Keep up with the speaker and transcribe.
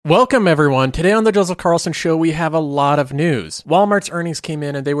Welcome, everyone. Today on the Joseph Carlson Show, we have a lot of news. Walmart's earnings came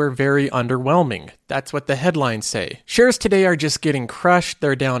in and they were very underwhelming. That's what the headlines say. Shares today are just getting crushed.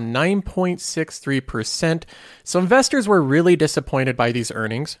 They're down 9.63%. So investors were really disappointed by these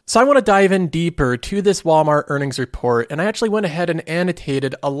earnings. So I want to dive in deeper to this Walmart earnings report. And I actually went ahead and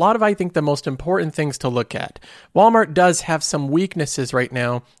annotated a lot of, I think, the most important things to look at. Walmart does have some weaknesses right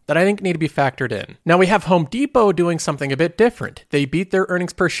now that I think need to be factored in. Now we have Home Depot doing something a bit different. They beat their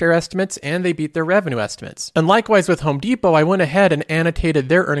earnings per share estimates and they beat their revenue estimates. And likewise with Home Depot, I went ahead and annotated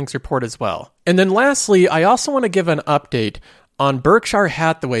their earnings report as well. And then lastly, I also want to give an update on Berkshire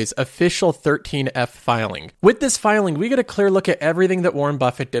Hathaway's official 13F filing. With this filing, we get a clear look at everything that Warren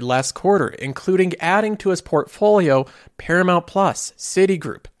Buffett did last quarter, including adding to his portfolio Paramount Plus,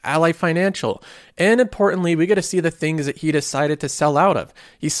 Citigroup, Ally Financial, and importantly, we get to see the things that he decided to sell out of.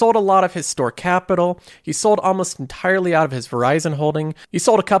 He sold a lot of his store capital, he sold almost entirely out of his Verizon holding, he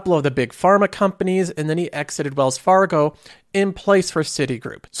sold a couple of the big pharma companies, and then he exited Wells Fargo in place for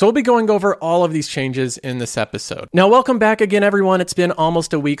Citigroup. So we'll be going over all of these changes in this episode. Now, welcome back again, everyone. It's been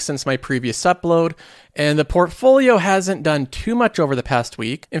almost a week since my previous upload, and the portfolio hasn't done too much over the past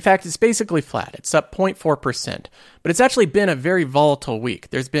week. In fact, it's basically flat. It's up 0.4%, but it's actually been a very volatile week.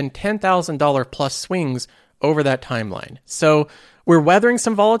 There's been $10,000 plus swings over that timeline. So we're weathering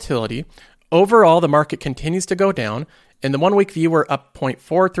some volatility. Overall, the market continues to go down. In the 1 week view, we're up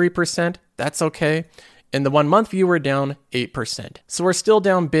 0.43%. That's okay. In the 1 month view, we're down 8%. So we're still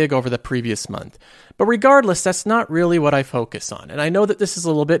down big over the previous month. But regardless, that's not really what I focus on. And I know that this is a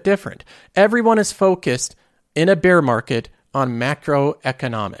little bit different. Everyone is focused in a bear market on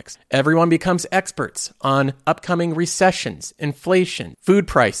macroeconomics. Everyone becomes experts on upcoming recessions, inflation, food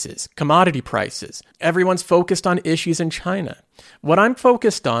prices, commodity prices. Everyone's focused on issues in China. What I'm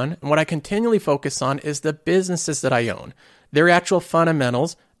focused on, and what I continually focus on, is the businesses that I own, their actual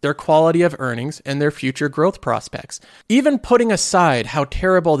fundamentals, their quality of earnings, and their future growth prospects. Even putting aside how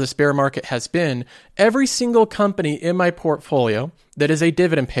terrible this bear market has been, every single company in my portfolio that is a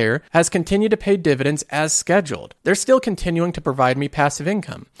dividend payer has continued to pay dividends as scheduled. They're still continuing to provide me passive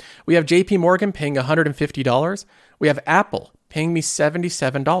income. We have JP Morgan paying $150. We have Apple paying me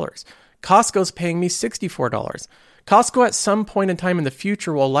 $77. Costco's paying me $64. Costco at some point in time in the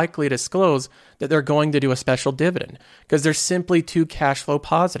future will likely disclose that they're going to do a special dividend because they're simply too cash flow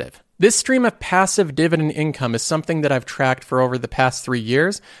positive. This stream of passive dividend income is something that I've tracked for over the past 3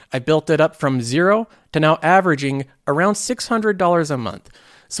 years. I built it up from zero to now averaging around $600 a month.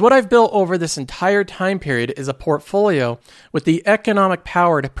 So what I've built over this entire time period is a portfolio with the economic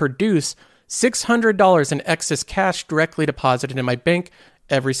power to produce $600 in excess cash directly deposited in my bank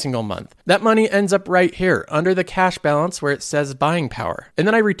every single month. That money ends up right here under the cash balance where it says buying power. And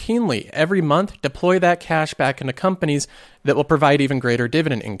then I routinely, every month, deploy that cash back into companies that will provide even greater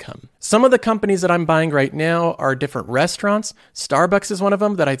dividend income. Some of the companies that I'm buying right now are different restaurants. Starbucks is one of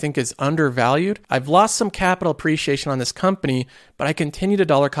them that I think is undervalued. I've lost some capital appreciation on this company, but I continue to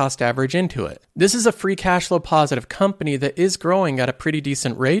dollar cost average into it. This is a free cash flow positive company that is growing at a pretty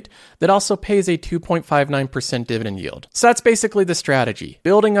decent rate that also pays a 2.59% dividend yield. So that's basically the strategy,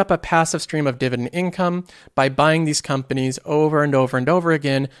 building up a passive stream of dividend income by buying these companies over and over and over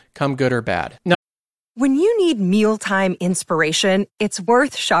again, come good or bad. Now, when you need mealtime inspiration, it's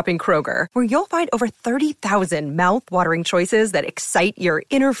worth shopping Kroger, where you'll find over 30,000 mouth-watering choices that excite your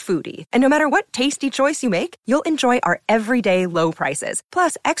inner foodie. And no matter what tasty choice you make, you'll enjoy our everyday low prices,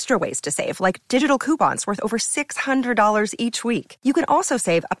 plus extra ways to save, like digital coupons worth over $600 each week. You can also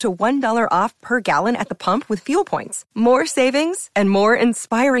save up to $1 off per gallon at the pump with fuel points. More savings and more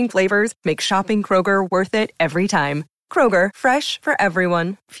inspiring flavors make shopping Kroger worth it every time. Kroger, fresh for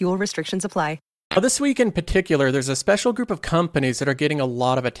everyone. Fuel restrictions apply. Now, this week in particular, there's a special group of companies that are getting a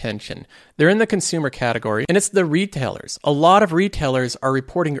lot of attention. They're in the consumer category, and it's the retailers. A lot of retailers are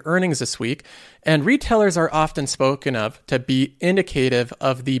reporting earnings this week, and retailers are often spoken of to be indicative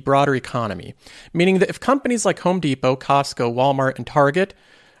of the broader economy, meaning that if companies like Home Depot, Costco, Walmart, and Target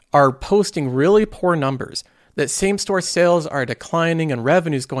are posting really poor numbers, that same-store sales are declining and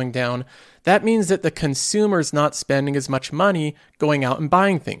revenues going down, that means that the consumer's not spending as much money going out and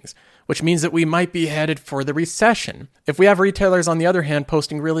buying things, which means that we might be headed for the recession. If we have retailers, on the other hand,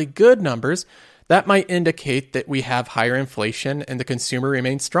 posting really good numbers, that might indicate that we have higher inflation and the consumer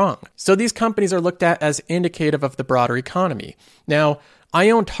remains strong. So these companies are looked at as indicative of the broader economy. Now, I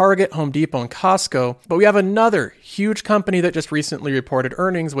own Target, Home Depot, and Costco, but we have another huge company that just recently reported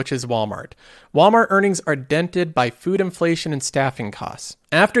earnings, which is Walmart. Walmart earnings are dented by food inflation and staffing costs.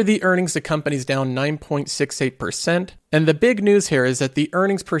 After the earnings, the company's down 9.68%. And the big news here is that the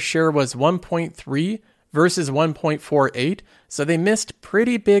earnings per share was 1.3 versus 1.48. So they missed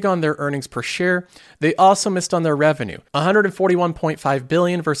pretty big on their earnings per share. They also missed on their revenue, $141.5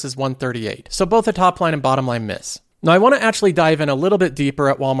 billion versus $138. So both the top line and bottom line miss. Now, I want to actually dive in a little bit deeper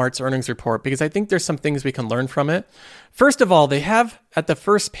at Walmart's earnings report because I think there's some things we can learn from it. First of all, they have at the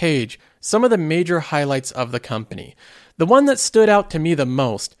first page some of the major highlights of the company. The one that stood out to me the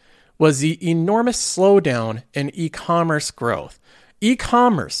most was the enormous slowdown in e-commerce growth.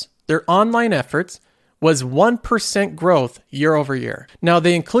 E-commerce, their online efforts, was 1% growth year over year. Now,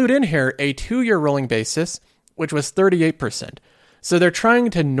 they include in here a 2-year rolling basis, which was 38%. So they're trying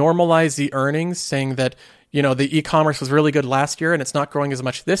to normalize the earnings, saying that the e-commerce was really good last year and it's not growing as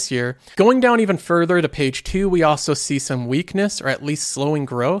much this year. Going down even further to page 2, we also see some weakness or at least slowing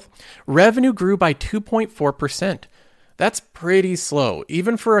growth. Revenue grew by 2.4%. That's pretty slow,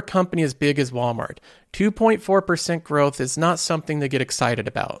 even for a company as big as Walmart. 2.4% growth is not something to get excited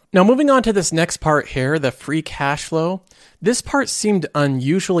about. Now, moving on to this next part here, the free cash flow. This part seemed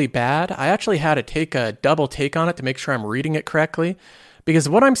unusually bad. I actually had to take a double take on it to make sure I'm reading it correctly. Because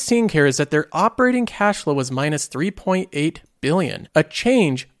what I'm seeing here is that their operating cash flow was minus $3.8 billion, a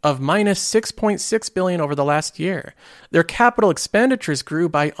change of minus $6.6 billion over the last year. Their capital expenditures grew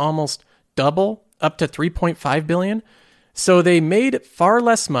by almost double, up to $3.5 billion. So they made far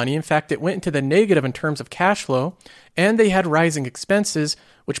less money. In fact, it went into the negative in terms of cash flow, and they had rising expenses,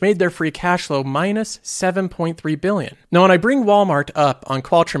 which made their free cash flow minus $7.3 billion. Now, when I bring Walmart up on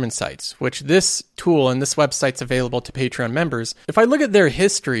Qualtrim Insights, which this tool and this website's available to Patreon members, if I look at their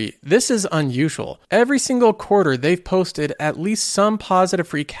history, this is unusual. Every single quarter, they've posted at least some positive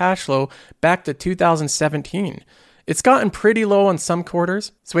free cash flow back to 2017. It's gotten pretty low on some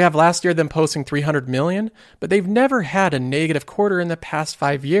quarters. So we have last year them posting $300 million, but they've never had a negative quarter in the past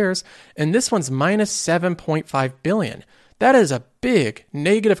 5 years, and this one's minus $7.5 billion. That is a big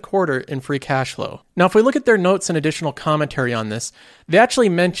negative quarter in free cash flow. Now, if we look at their notes and additional commentary on this, they actually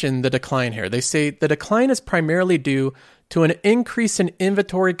mention the decline here. They say the decline is primarily due to an increase in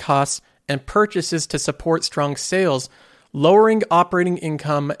inventory costs and purchases to support strong sales, lowering operating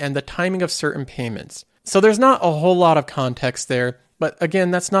income and the timing of certain payments. So there's not a whole lot of context there, but again,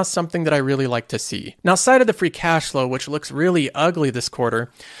 that's not something that I really like to see. Now, outside of the free cash flow, which looks really ugly this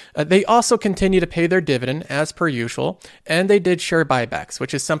quarter, they also continue to pay their dividend as per usual, and they did share buybacks,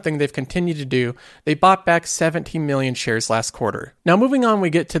 which is something they've continued to do. They bought back 17 million shares last quarter. Now, moving on,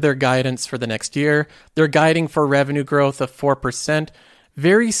 we get to their guidance for the next year. They're guiding for revenue growth of 4%.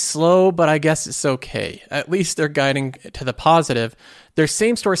 Very slow, but I guess it's okay. At least they're guiding to the positive. Their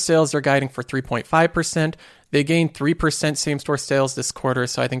same-store sales are guiding for 3.5%. They gained 3% same-store sales this quarter,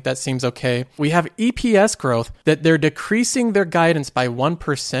 so I think that seems okay. We have EPS growth that they're decreasing their guidance by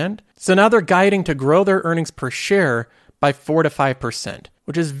 1%. So now they're guiding to grow their earnings per share by 4 to 5%,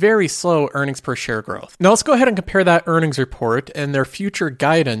 which is very slow earnings per share growth. Now let's go ahead and compare that earnings report and their future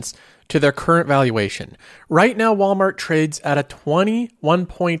guidance to their current valuation. Right now, Walmart trades at a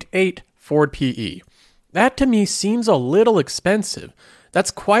 21.8 forward PE. That to me seems a little expensive.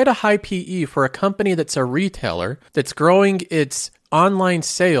 That's quite a high PE for a company that's a retailer, that's growing its online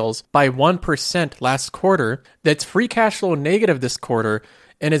sales by 1% last quarter, that's free cash flow negative this quarter,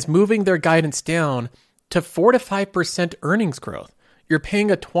 and is moving their guidance down to 4 to 5% earnings growth. You're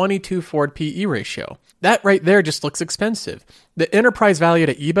paying a 22 forward PE ratio. That right there just looks expensive. The enterprise value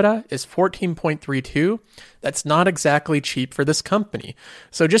to EBITDA is 14.32. That's not exactly cheap for this company.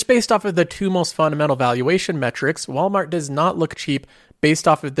 So just based off of the two most fundamental valuation metrics, Walmart does not look cheap based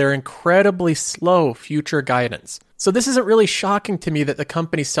off of their incredibly slow future guidance. So this isn't really shocking to me that the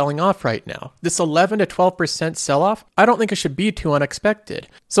company's selling off right now. This 11 to 12% sell-off, I don't think it should be too unexpected.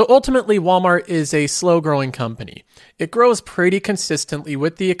 So ultimately, Walmart is a slow-growing company. It grows pretty consistently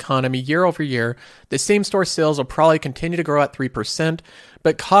with the economy year over year. The same-store sales will probably continue to grow at 3%,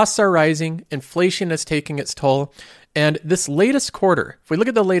 but costs are rising, inflation is taking its toll, and this latest quarter, if we look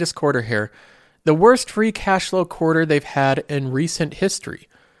at the latest quarter here, the worst free cash flow quarter they've had in recent history.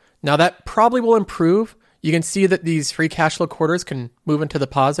 Now that probably will improve. You can see that these free cash flow quarters can move into the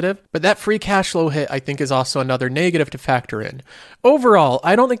positive, but that free cash flow hit, I think, is also another negative to factor in. Overall,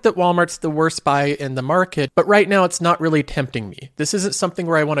 I don't think that Walmart's the worst buy in the market, but right now it's not really tempting me. This isn't something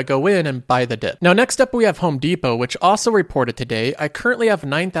where I want to go in and buy the dip. Now, next up, we have Home Depot, which also reported today. I currently have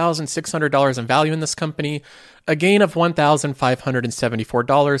 $9,600 in value in this company, a gain of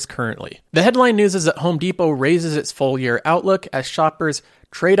 $1,574 currently. The headline news is that Home Depot raises its full year outlook as shoppers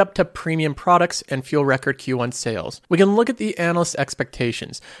trade up to premium products and fuel record Q1 sales. We can look at the analyst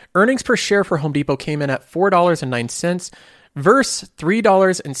expectations. Earnings per share for Home Depot came in at $4.09 versus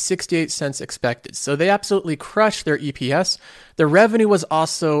 $3.68 expected. So they absolutely crushed their EPS. Their revenue was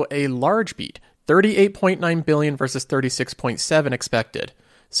also a large beat, $38.9 billion versus $36.7 expected.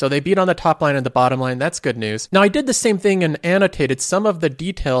 So they beat on the top line and the bottom line. That's good news. Now, I did the same thing and annotated some of the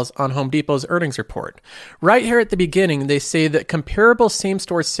details on Home Depot's earnings report. Right here at the beginning, they say that comparable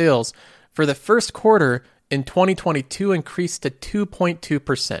same-store sales for the first quarter in 2022 increased to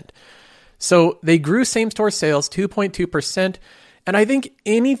 2.2%. So they grew same-store sales 2.2%, and I think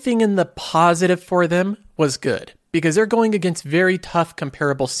anything in the positive for them was good, because they're going against very tough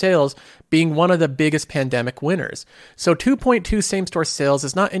comparable sales, being one of the biggest pandemic winners. So 2.2 same-store sales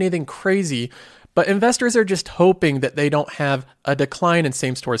is not anything crazy, but investors are just hoping that they don't have a decline in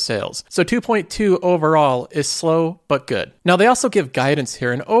same-store sales. So 2.2 overall is slow, but good. Now, they also give guidance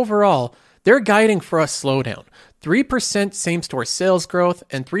here, and overall, they're guiding for a slowdown. 3% same-store sales growth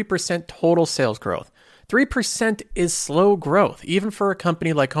and 3% total sales growth. 3% is slow growth, even for a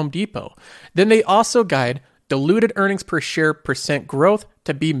company like Home Depot. Then they also guide diluted earnings per share percent growth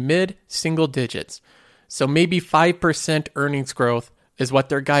to be mid-single digits. So maybe 5% earnings growth is what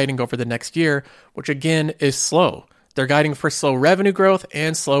they're guiding over the next year, which again is slow. They're guiding for slow revenue growth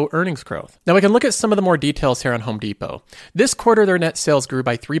and slow earnings growth. Now we can look at some of the more details here on Home Depot. This quarter, their net sales grew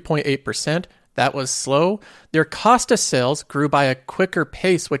by 3.8%. That was slow. Their cost of sales grew by a quicker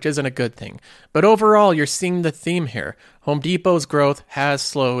pace, which isn't a good thing. But overall, you're seeing the theme here. Home Depot's growth has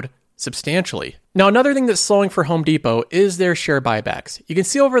slowed substantially. Now, another thing that's slowing for Home Depot is their share buybacks. You can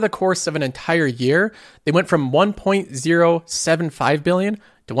see over the course of an entire year, they went from $1.075 billion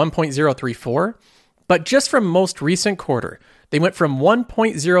to $1.034. But just from most recent quarter, they went from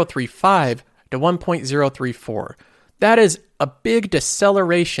 $1.035 to $1.034. That is a big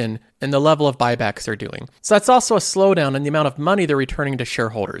deceleration in the level of buybacks they're doing. So that's also a slowdown in the amount of money they're returning to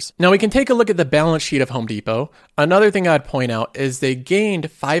shareholders. Now we can take a look at the balance sheet of Home Depot. Another thing I'd point out is they gained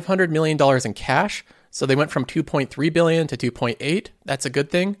 $500 million in cash. So they went from $2.3 billion to $2.8. That's a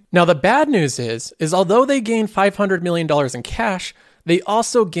good thing. Now the bad news is although they gained $500 million in cash, they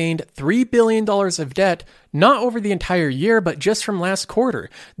also gained $3 billion of debt, not over the entire year, but just from last quarter.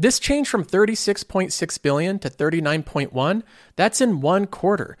 This changed from $36.6 billion to $39.1. That's in one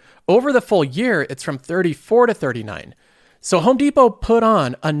quarter. Over the full year, it's from 34 to 39. So Home Depot put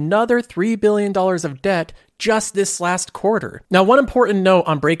on another $3 billion of debt just this last quarter. Now, one important note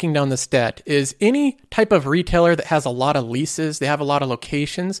on breaking down this debt is any type of retailer that has a lot of leases, they have a lot of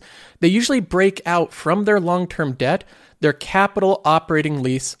locations, they usually break out from their long-term debt their capital operating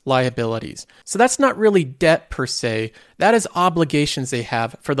lease liabilities. So that's not really debt per se. That is obligations they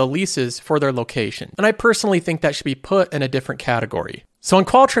have for the leases for their location. And I personally think that should be put in a different category. So in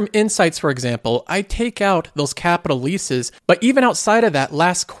Qualtrim Insights, for example, I take out those capital leases, but even outside of that,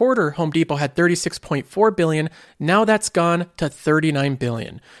 last quarter, Home Depot had $36.4 billion. Now that's gone to $39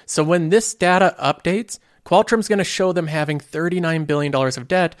 billion. So when this data updates, Qualtrim's going to show them having $39 billion of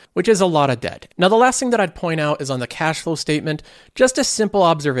debt, which is a lot of debt. Now, the last thing that I'd point out is on the cash flow statement. Just a simple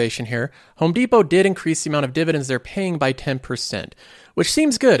observation here. Home Depot did increase the amount of dividends they're paying by 10%, which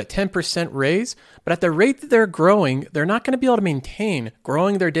seems good, a 10% raise, but at the rate that they're growing, they're not going to be able to maintain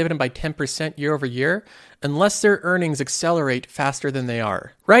growing their dividend by 10% year over year unless their earnings accelerate faster than they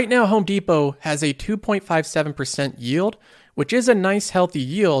are. Right now, Home Depot has a 2.57% yield, which is a nice healthy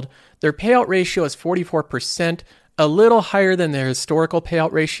yield. Their payout ratio is 44%, a little higher than their historical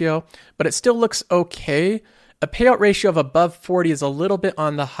payout ratio, but it still looks okay. A payout ratio of above 40 is a little bit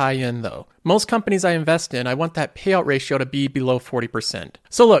on the high end though. Most companies I invest in, I want that payout ratio to be below 40%.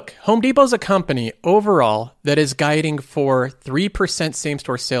 So look, Home Depot's a company overall that is guiding for 3%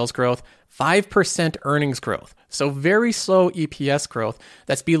 same-store sales growth, 5% earnings growth. So very slow EPS growth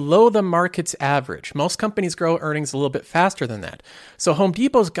that's below the market's average. Most companies grow earnings a little bit faster than that. So Home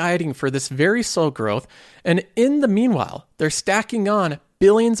Depot's guiding for this very slow growth. And in the meanwhile, they're stacking on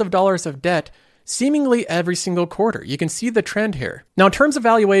billions of dollars of debt seemingly every single quarter. You can see the trend here. Now, in terms of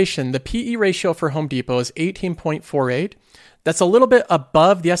valuation, the PE ratio for Home Depot is 18.48. That's a little bit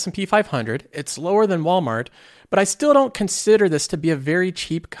above the S&P 500. It's lower than Walmart, but I still don't consider this to be a very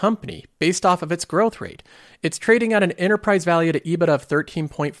cheap company based off of its growth rate. It's trading at an enterprise value to EBITDA of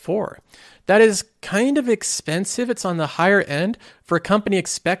 13.4. That is kind of expensive. It's on the higher end for a company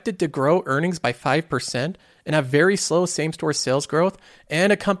expected to grow earnings by 5% and have very slow same-store sales growth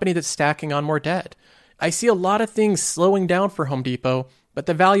and a company that's stacking on more debt. I see a lot of things slowing down for Home Depot, but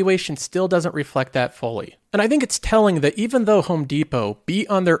the valuation still doesn't reflect that fully. And I think it's telling that even though Home Depot beat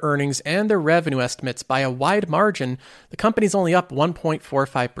on their earnings and their revenue estimates by a wide margin, the company's only up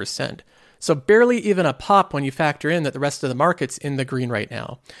 1.45%. So barely even a pop when you factor in that the rest of the market's in the green right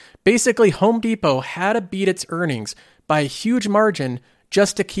now. Basically, Home Depot had to beat its earnings by a huge margin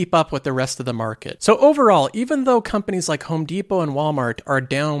just to keep up with the rest of the market. So overall, even though companies like Home Depot and Walmart are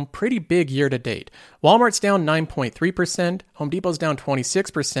down pretty big year to date, Walmart's down 9.3%, Home Depot's down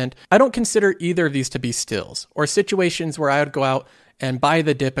 26%, I don't consider either of these to be stills or situations where I would go out and buy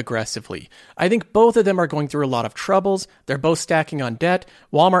the dip aggressively. I think both of them are going through a lot of troubles. They're both stacking on debt.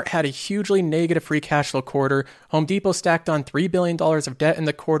 Walmart had a hugely negative free cash flow quarter. Home Depot stacked on $3 billion of debt in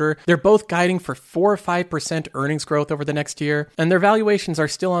the quarter. They're both guiding for 4 or 5% earnings growth over the next year, and their valuations are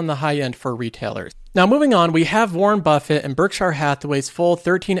still on the high end for retailers. Now, moving on, we have Warren Buffett and Berkshire Hathaway's full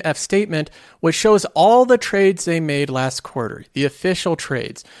 13F statement, which shows all the trades they made last quarter, the official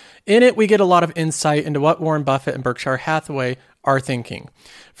trades. In it, we get a lot of insight into what Warren Buffett and Berkshire Hathaway are thinking.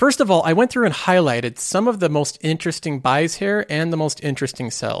 First of all, I went through and highlighted some of the most interesting buys here and the most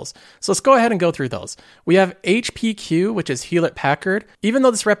interesting sells. So let's go ahead and go through those. We have HPQ, which is Hewlett Packard. Even though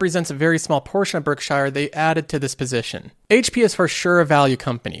this represents a very small portion of Berkshire, they added to this position. HP is for sure a value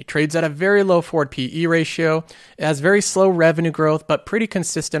company, trades at a very low forward PE ratio. It has very slow revenue growth, but pretty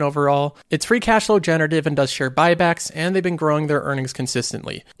consistent overall. It's free cash flow generative and does share buybacks, and they've been growing their earnings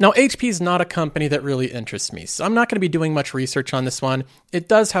consistently. Now, HP is not a company that really interests me, so I'm not going to be doing much research on this one. It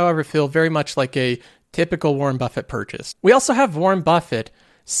does, however, feel very much like a typical Warren Buffett purchase. We also have Warren Buffett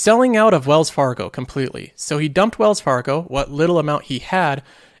selling out of Wells Fargo completely. So he dumped Wells Fargo, what little amount he had,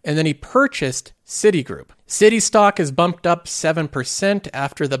 and then he purchased Citigroup. Citi stock is bumped up 7%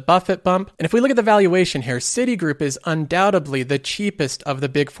 after the Buffett bump. And if we look at the valuation here, Citigroup is undoubtedly the cheapest of the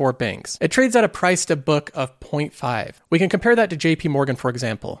big four banks. It trades at a price to book of 0.5. We can compare that to JP Morgan, for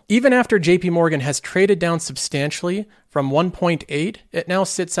example. Even after JP Morgan has traded down substantially from 1.8, it now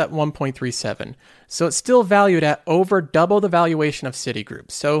sits at 1.37. So it's still valued at over double the valuation of Citigroup.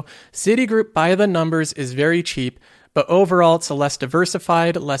 So Citigroup, by the numbers, is very cheap. But overall, it's a less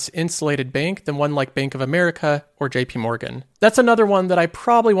diversified, less insulated bank than one like Bank of America or JP Morgan. That's another one that I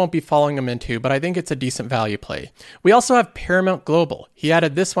probably won't be following them into, but I think it's a decent value play. We also have Paramount Global. He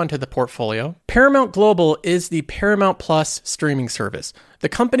added this one to the portfolio. Paramount Global is the Paramount Plus streaming service. The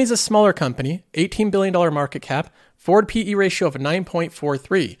company's a smaller company, $18 billion market cap, forward PE ratio of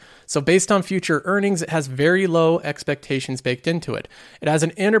 9.43. So based on future earnings, it has very low expectations baked into it. It has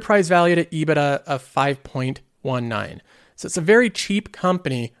an enterprise value to EBITDA of 5.19. So it's a very cheap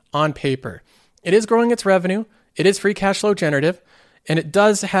company on paper. It is growing its revenue, it is free cash flow generative, and it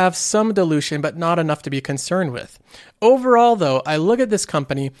does have some dilution, but not enough to be concerned with. Overall, though, I look at this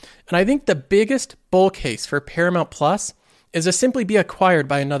company, and I think the biggest bull case for Paramount Plus is to simply be acquired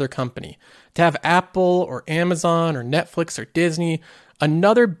by another company. To have Apple or Amazon or Netflix or Disney,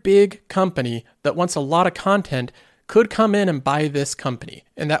 another big company that wants a lot of content, could come in and buy this company,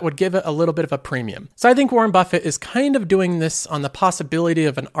 and that would give it a little bit of a premium. So I think Warren Buffett is kind of doing this on the possibility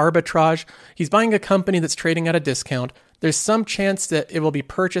of an arbitrage. He's buying a company that's trading at a discount. There's some chance that it will be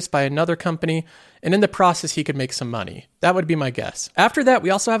purchased by another company, and in the process, he could make some money. That would be my guess. After that, we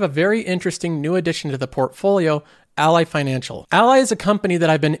also have a very interesting new addition to the portfolio, Ally Financial. Ally is a company that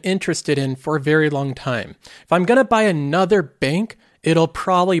I've been interested in for a very long time. If I'm going to buy another bank, it'll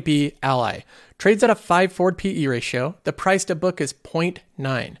probably be Ally. Trades at a 5 forward PE ratio. The price to book is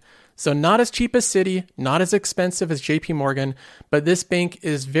 0.9. So not as cheap as Citi, not as expensive as JP Morgan, but this bank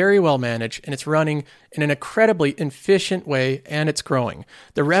is very well managed and it's running in an incredibly efficient way and it's growing.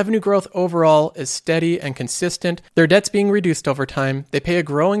 The revenue growth overall is steady and consistent. Their debt's being reduced over time. They pay a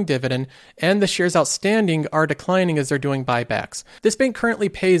growing dividend and the shares outstanding are declining as they're doing buybacks. This bank currently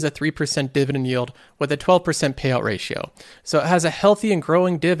pays a 3% dividend yield with a 12% payout ratio. So it has a healthy and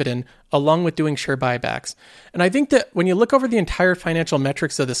growing dividend along with doing share buybacks. And I think that when you look over the entire financial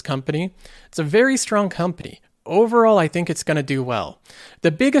metrics of this company, it's a very strong company. Overall, I think it's going to do well.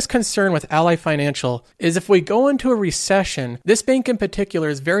 The biggest concern with Ally Financial is if we go into a recession, this bank in particular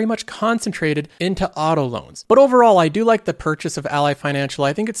is very much concentrated into auto loans. But overall, I do like the purchase of Ally Financial.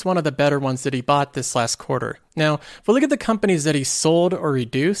 I think it's one of the better ones that he bought this last quarter. Now, if we look at the companies that he sold or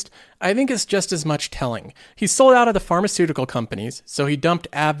reduced, I think it's just as much telling. He sold out of the pharmaceutical companies, so he dumped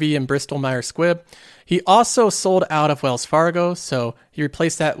AbbVie and Bristol Myers Squibb. He also sold out of Wells Fargo, so he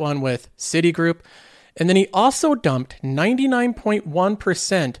replaced that one with Citigroup. And then he also dumped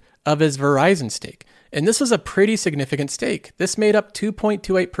 99.1% of his Verizon stake. And this was a pretty significant stake. This made up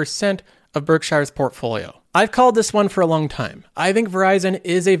 2.28% of Berkshire's portfolio. I've called this one for a long time. I think Verizon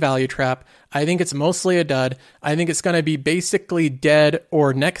is a value trap. I think it's mostly a dud. I think it's going to be basically dead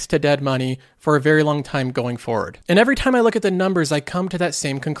or next to dead money for a very long time going forward. And every time I look at the numbers, I come to that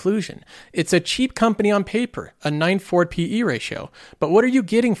same conclusion. It's a cheap company on paper, a 9 forward PE ratio. But what are you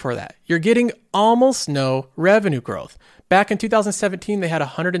getting for that? You're getting almost no revenue growth. Back in 2017, they had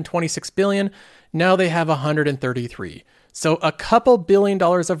 $126 billion. Now they have $133. So a couple $1 billion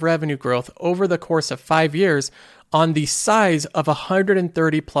of revenue growth over the course of 5 years on the size of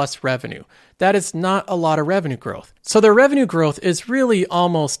 130 plus revenue. That is not a lot of revenue growth. So their revenue growth is really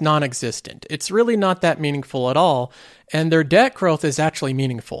almost non-existent. It's really not that meaningful at all. And their debt growth is actually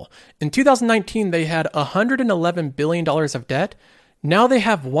meaningful. In 2019, they had $111 billion of debt. Now they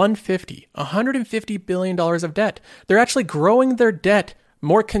have $150 billion of debt. They're actually growing their debt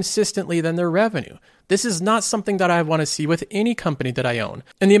more consistently than their revenue. This is not something that I want to see with any company that I own.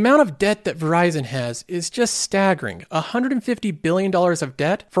 And the amount of debt that Verizon has is just staggering. $150 billion of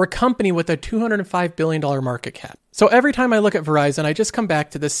debt for a company with a $205 billion market cap. So every time I look at Verizon, I just come back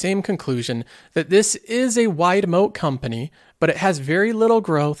to the same conclusion that this is a wide moat company, but it has very little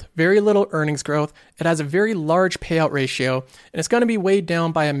growth, very little earnings growth. It has a very large payout ratio, and it's going to be weighed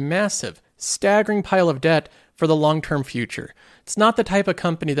down by a massive, staggering pile of debt for the long-term future. It's not the type of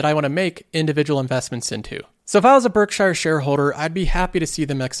company that I want to make individual investments into. So if I was a Berkshire shareholder, I'd be happy to see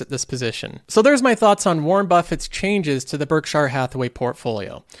them exit this position. So there's my thoughts on Warren Buffett's changes to the Berkshire Hathaway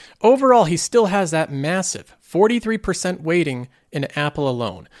portfolio. Overall, he still has that massive 43% weighting in Apple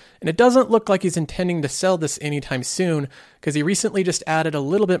alone. And it doesn't look like he's intending to sell this anytime soon because he recently just added a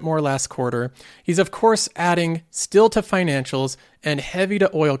little bit more last quarter. He's of course adding still to financials and heavy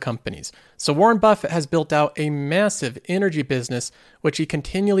to oil companies. So Warren Buffett has built out a massive energy business, which he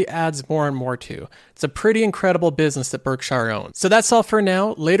continually adds more and more to. It's a pretty incredible business that Berkshire owns. So that's all for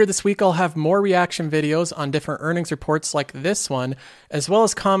now. Later this week, I'll have more reaction videos on different earnings reports like this one, as well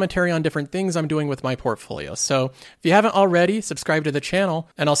as commentary on different things I'm doing with my portfolio. So if you haven't already, subscribe to the channel,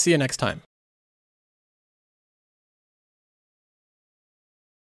 and I'll see you next time.